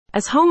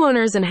As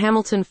homeowners in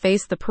Hamilton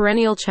face the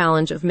perennial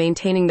challenge of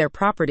maintaining their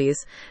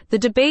properties, the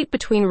debate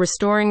between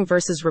restoring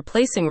versus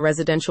replacing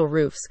residential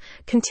roofs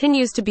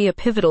continues to be a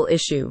pivotal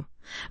issue.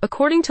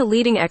 According to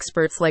leading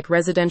experts like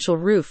residential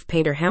roof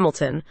painter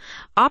Hamilton,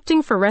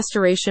 opting for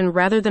restoration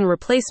rather than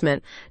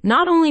replacement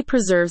not only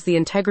preserves the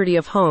integrity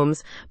of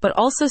homes, but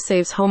also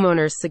saves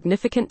homeowners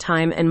significant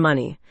time and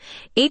money.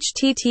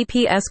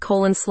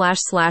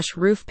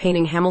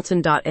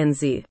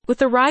 https://roofpaintinghamilton.nz. With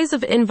the rise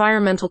of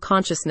environmental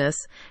consciousness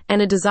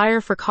and a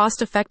desire for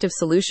cost-effective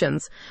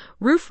solutions,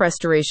 roof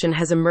restoration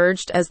has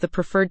emerged as the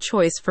preferred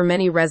choice for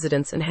many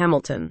residents in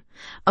Hamilton.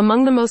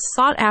 Among the most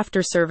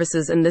sought-after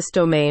services in this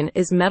domain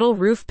is metal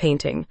roof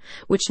painting,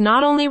 which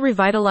not only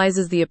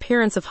revitalizes the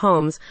appearance of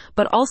homes,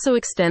 but also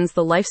extends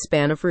the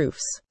lifespan of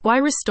roofs. Why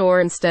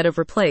restore instead of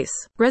replace?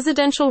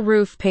 Residential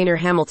roof painter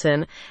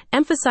Hamilton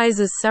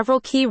emphasizes several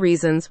key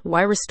reasons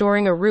why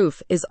restoring a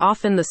roof is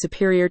often the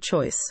superior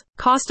choice.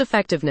 Cost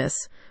effectiveness.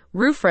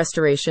 Roof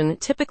restoration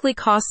typically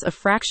costs a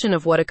fraction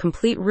of what a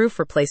complete roof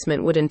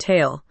replacement would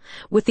entail.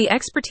 With the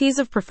expertise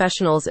of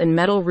professionals in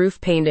metal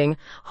roof painting,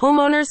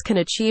 homeowners can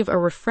achieve a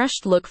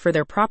refreshed look for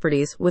their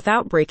properties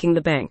without breaking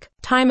the bank.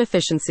 Time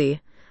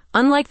efficiency.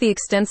 Unlike the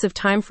extensive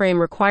time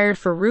frame required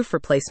for roof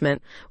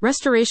replacement,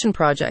 restoration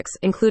projects,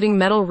 including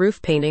metal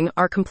roof painting,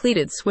 are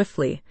completed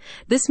swiftly.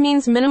 This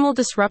means minimal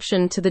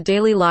disruption to the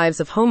daily lives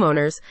of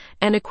homeowners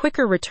and a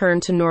quicker return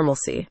to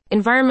normalcy.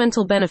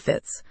 Environmental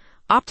benefits.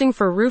 Opting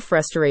for roof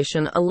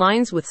restoration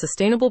aligns with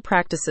sustainable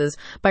practices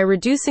by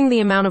reducing the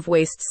amount of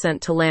waste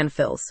sent to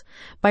landfills.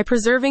 By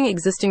preserving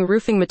existing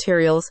roofing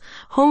materials,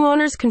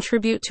 homeowners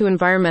contribute to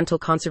environmental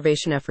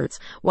conservation efforts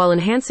while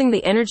enhancing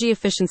the energy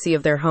efficiency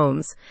of their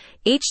homes.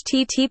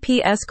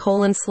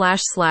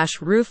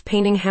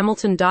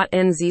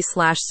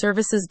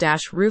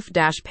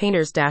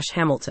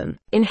 https://roofpaintinghamilton.nz/services-roof-painters-hamilton.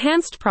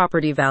 Enhanced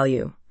property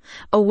value.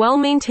 A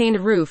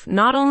well-maintained roof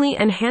not only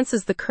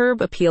enhances the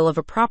curb appeal of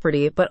a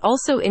property but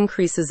also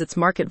increases its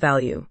market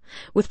value.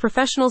 With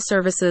professional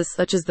services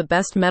such as the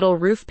best metal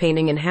roof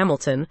painting in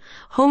Hamilton,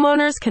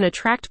 homeowners can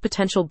attract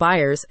potential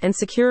buyers and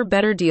secure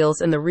better deals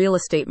in the real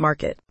estate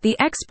market. The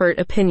expert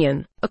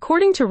opinion.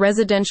 According to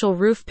residential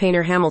roof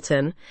painter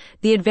Hamilton,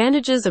 the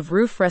advantages of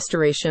roof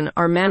restoration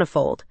are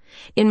manifold.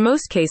 In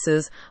most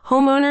cases,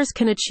 homeowners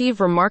can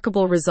achieve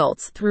remarkable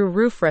results through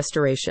roof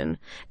restoration,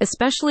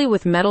 especially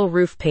with metal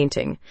roof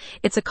painting.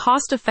 It's a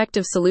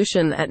cost-effective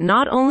solution that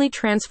not only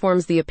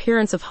transforms the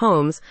appearance of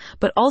homes,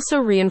 but also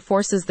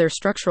reinforces their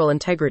structural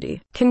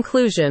integrity.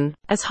 Conclusion.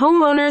 As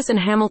homeowners in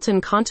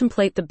Hamilton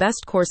contemplate the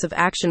best course of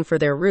action for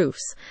their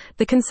roofs,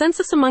 the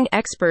consensus among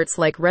experts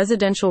like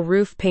residential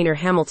roof painter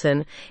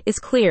Hamilton is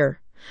clear.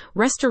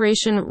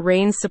 Restoration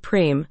reigns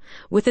supreme,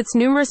 with its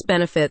numerous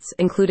benefits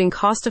including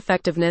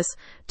cost-effectiveness,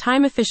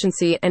 time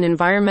efficiency, and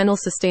environmental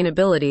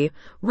sustainability.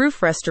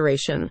 Roof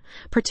restoration,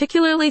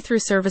 particularly through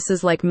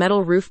services like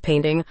metal roof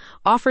painting,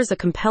 offers a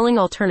compelling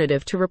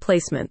alternative to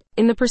replacement.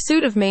 In the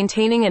pursuit of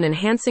maintaining and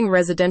enhancing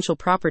residential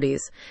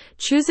properties,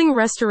 choosing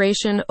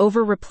restoration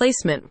over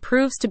replacement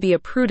proves to be a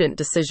prudent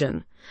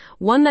decision.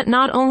 One that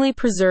not only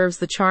preserves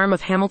the charm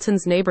of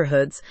Hamilton's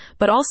neighborhoods,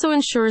 but also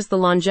ensures the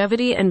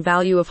longevity and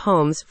value of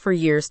homes for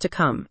years to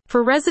come.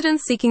 For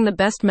residents seeking the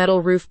best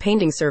metal roof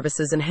painting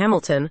services in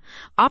Hamilton,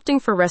 opting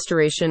for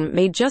restoration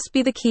may just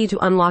be the key to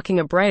unlocking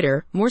a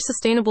brighter, more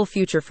sustainable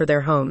future for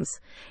their homes.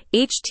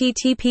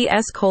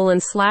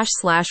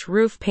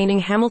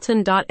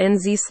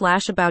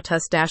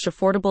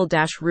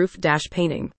 https://roofpaintinghamilton.nz/aboutus-affordable-roof-painting